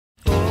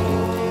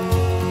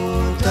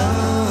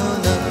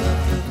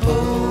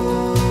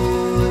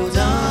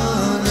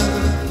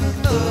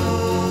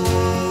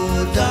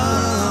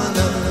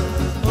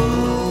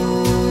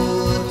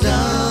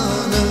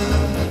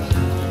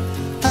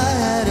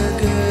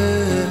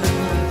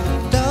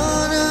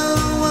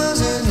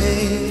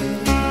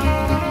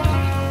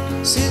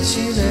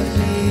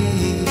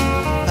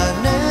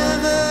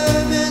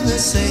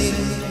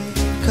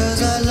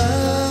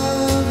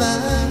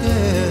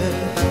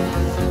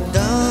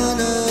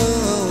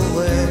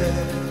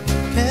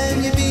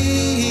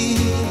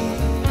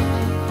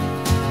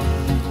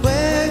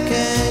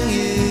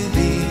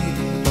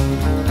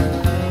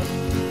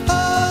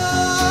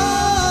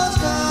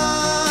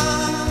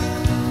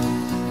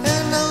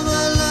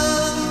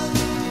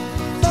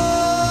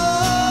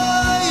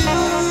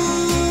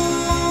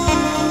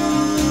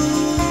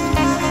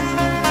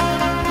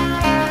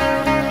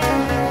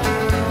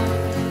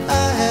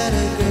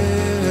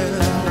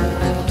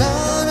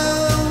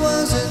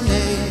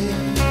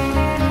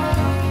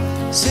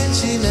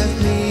left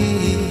me,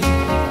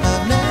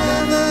 I've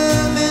never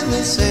been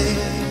the same,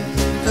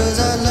 'cause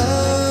I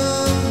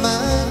love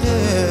my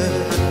girl.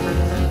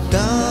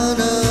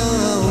 Donna,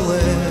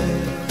 where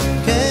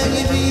can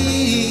you be?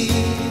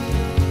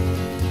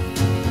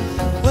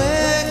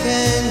 Where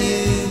can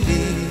you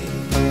be?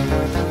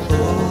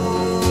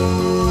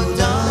 Oh,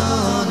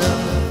 Donna,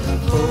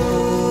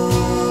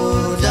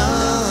 oh,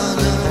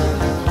 Donna,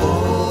 oh,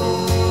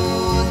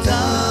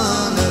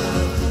 Donna,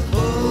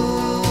 oh,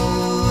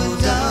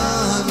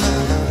 Donna,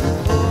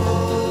 oh,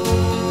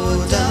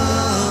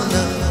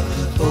 Donna,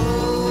 oh,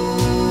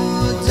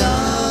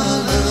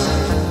 Donna.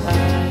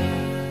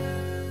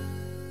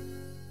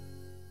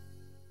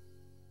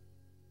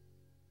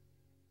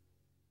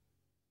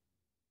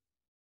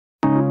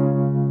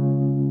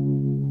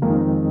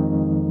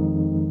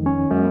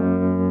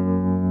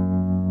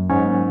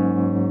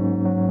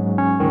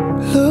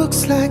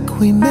 Looks like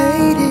we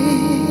made it.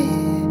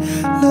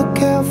 Look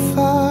how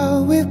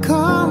far we've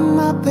come,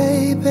 my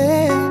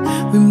baby.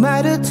 We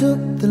might have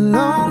took the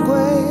long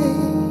way.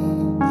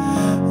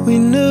 We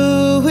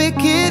knew we'd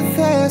get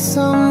there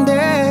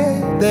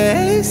someday.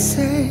 They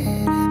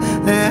said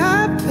that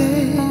I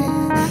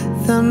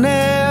bet they'll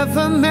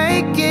never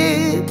make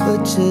it, but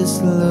just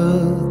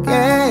look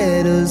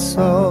at us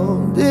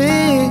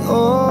holding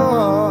on.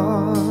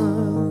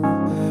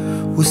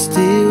 We're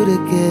still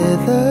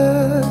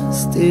together,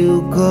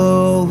 still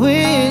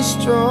going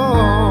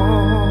strong.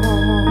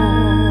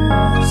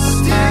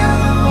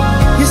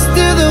 You're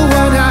still the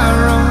one I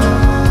run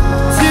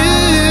to,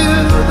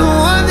 the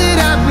one that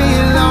I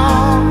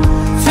belong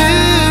to.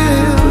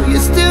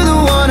 You're still the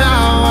one I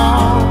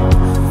want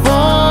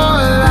for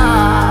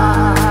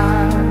life.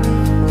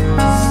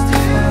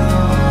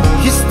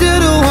 You're still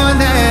the one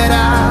that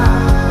I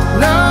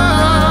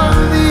love,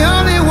 the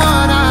only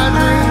one I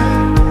dream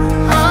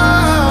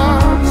of.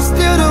 You're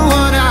still the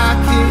one I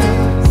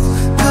kiss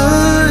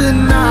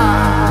goodnight.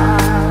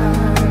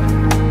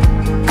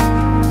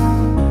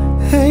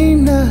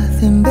 Ain't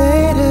nothing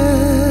better.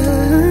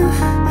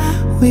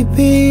 We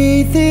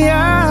beat the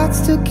odds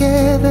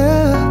together.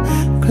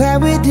 Glad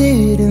we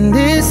didn't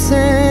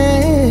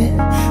listen.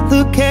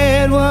 Look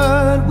at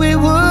what we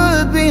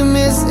would be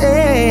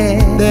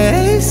missing.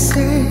 They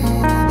said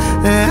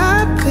that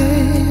I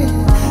bet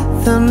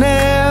they'll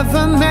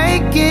never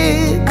make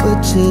it,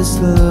 but just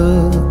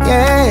look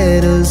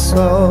at us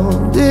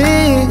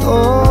holding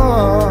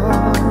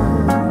on.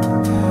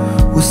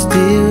 We're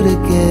still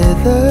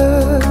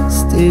together,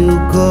 still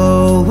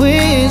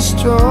going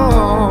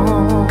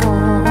strong.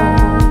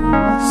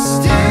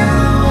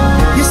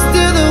 You're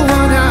still the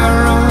one I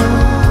run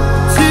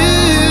to,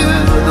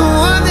 the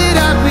one that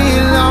I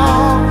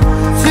belong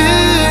to.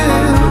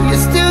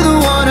 You're still the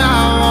one I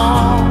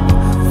want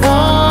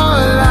for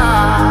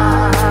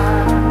life.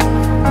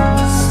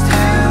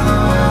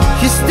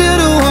 You're still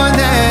the one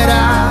that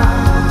I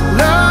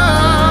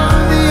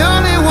love, the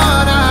only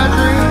one I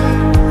dream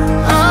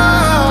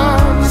of.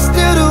 You're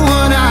still the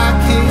one I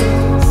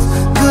kiss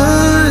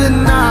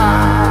goodnight.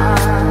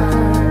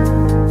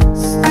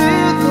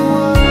 Still the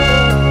one.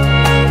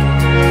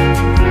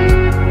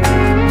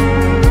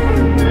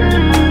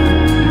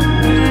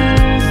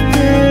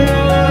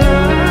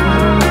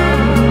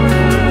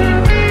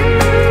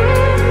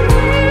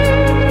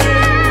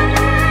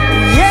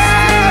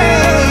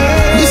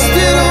 You're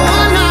still the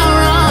one I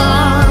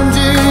run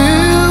to,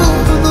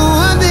 the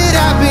one that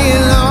I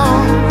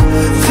belong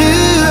to.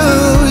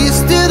 You're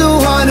still the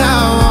one I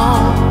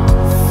want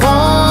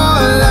for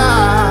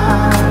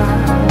life.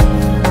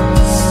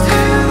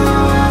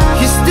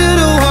 You're still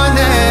the one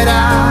that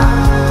I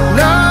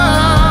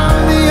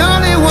love, the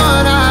only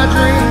one I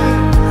dream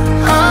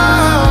of.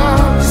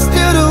 You're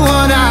still the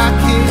one I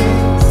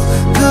kiss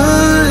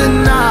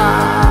goodnight.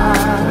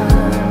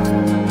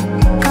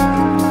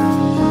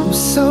 I'm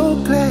so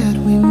glad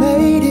we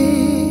made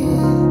it.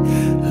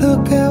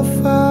 Look how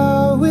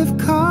far we've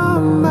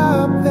come,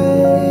 my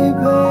baby.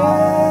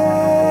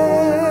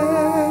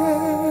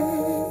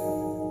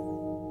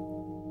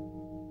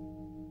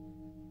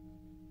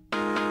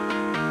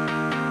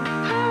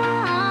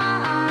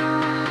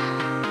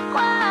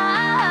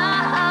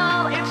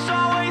 Whoa, it's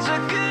always a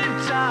good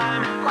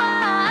time.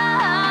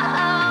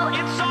 Whoa,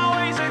 it's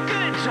always a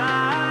good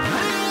time.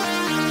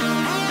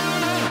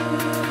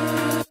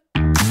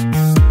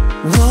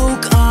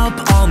 Woke up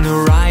on the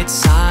right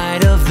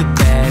side of the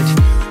bed.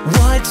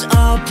 What's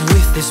up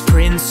with this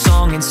Prince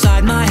song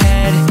inside my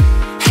head?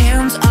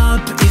 Hands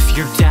up if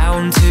you're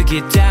down to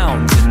get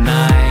down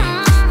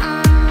tonight,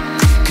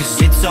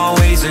 'cause it's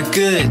always a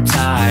good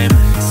time.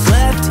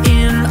 Slept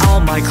in all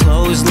my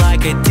clothes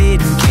like I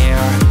didn't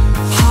care.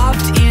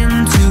 Hopped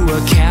into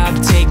a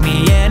cab, take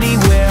me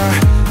anywhere.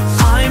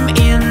 I'm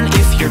in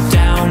if you're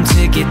down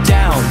to get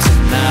down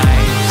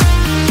tonight,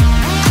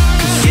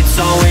 'cause it's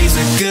always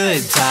a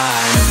good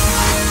time.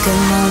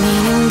 Good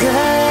morning and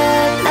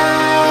good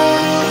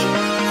night.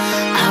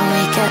 I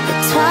wake up at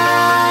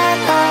twilight.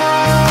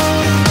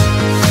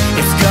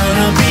 It's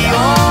gonna be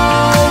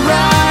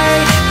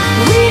alright.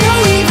 We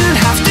don't even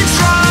have to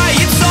try.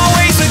 It's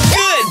always a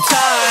good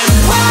time.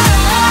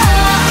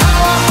 Whoa.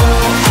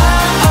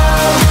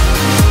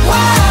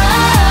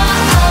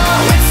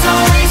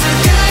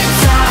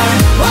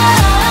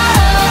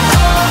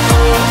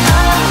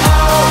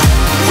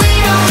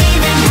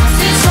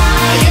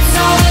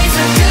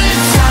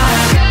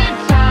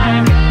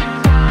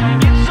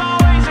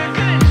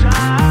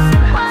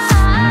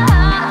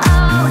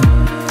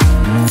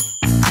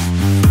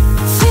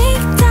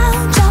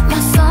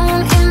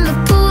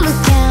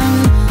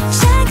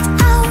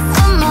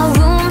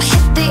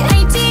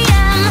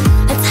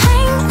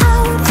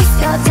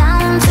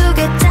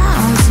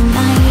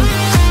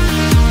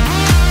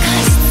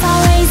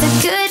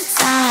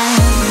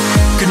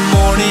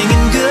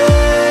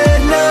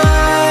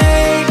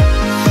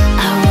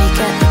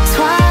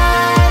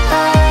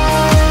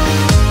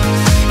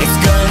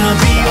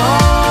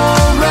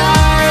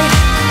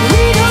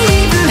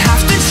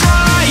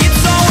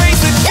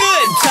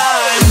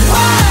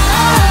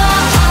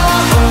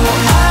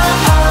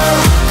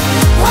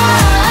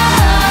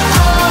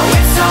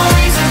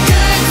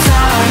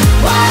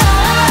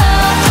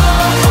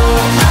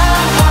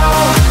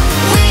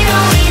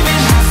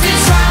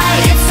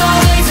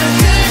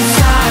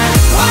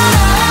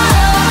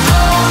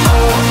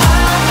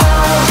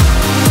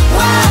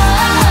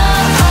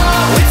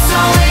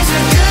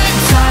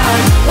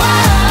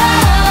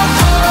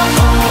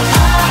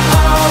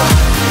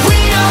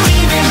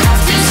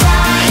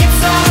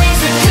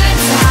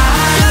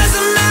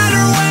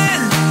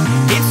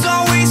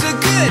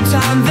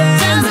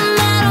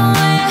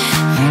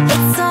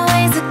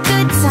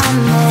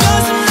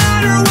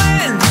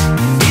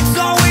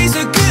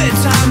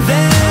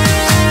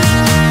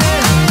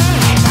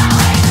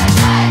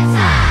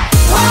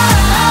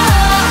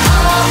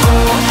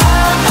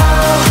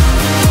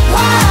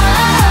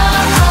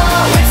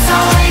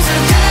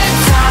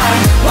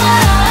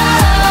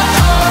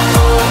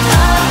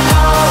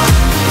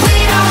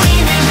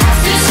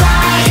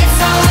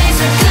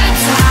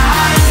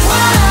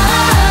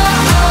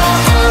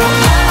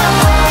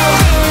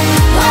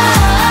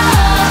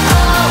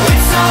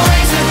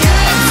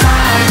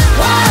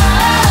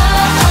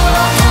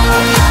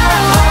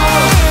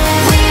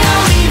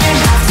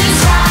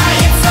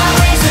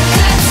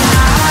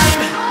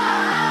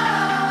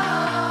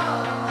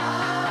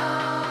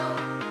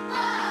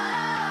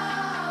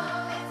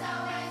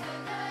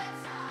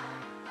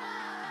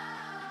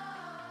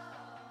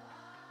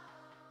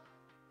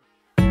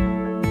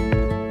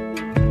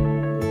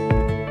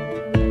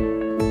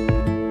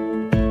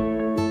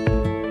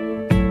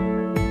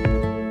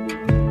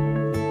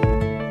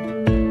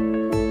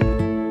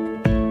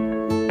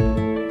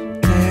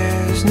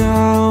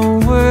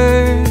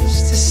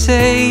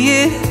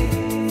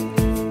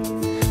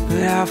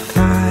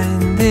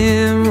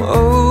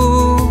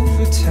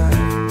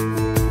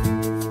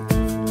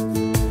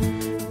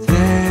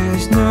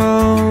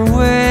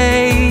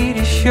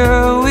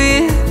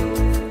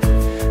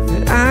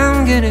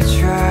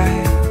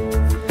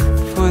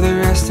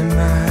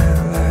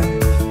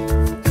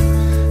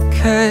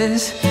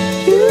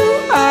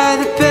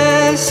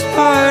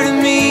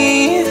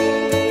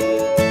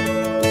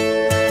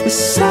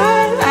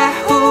 side I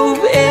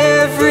hope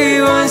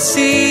everyone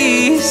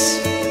sees.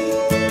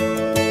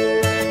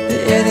 The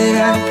air that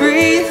I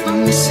breathe, my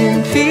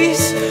missing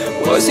piece,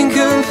 wasn't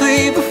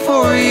complete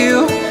before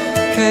you.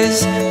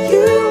 'Cause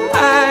you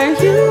are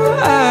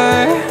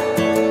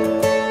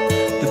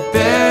the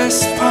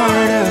best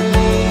part of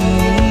me.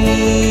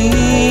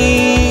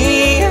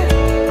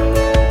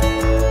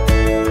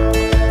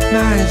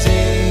 My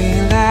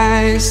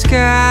daylight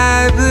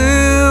sky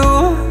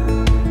blue,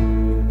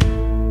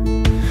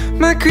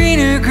 my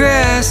greener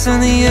grass on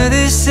the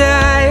other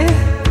side.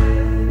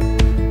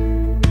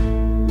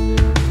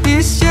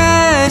 It's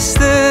just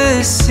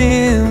the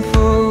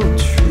simple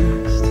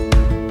truth.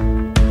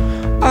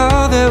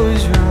 All that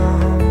was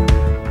wrong,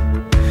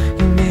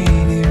 you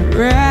made it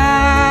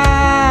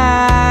right.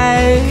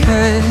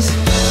 'Cause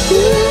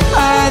you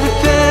are the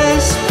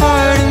best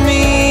part of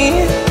me.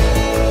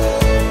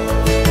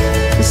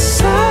 The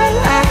side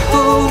I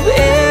hope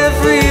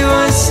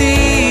everyone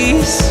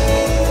sees.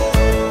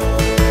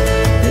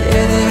 The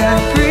air that I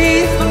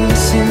breathe, a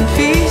missing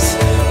piece,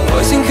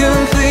 wasn't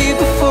complete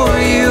before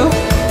you.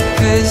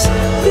 'Cause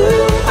you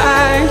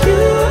are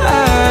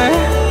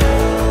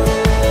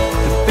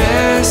the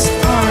best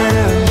part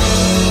of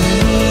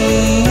me.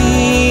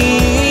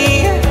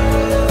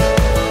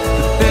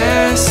 The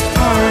best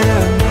part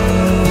of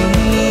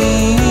me.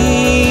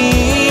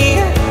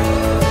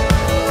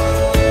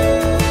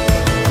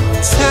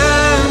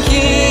 Time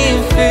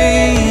can't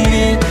fade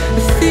it,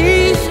 the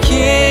thief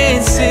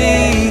can't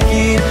take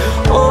it.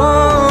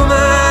 All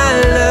my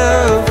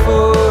love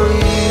for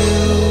you.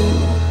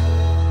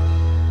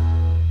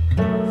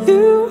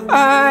 You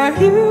are,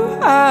 you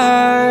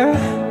are.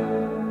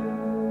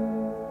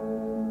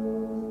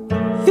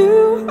 You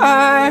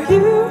are,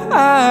 you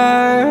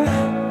are.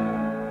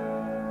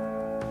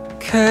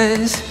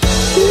 'Cause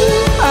you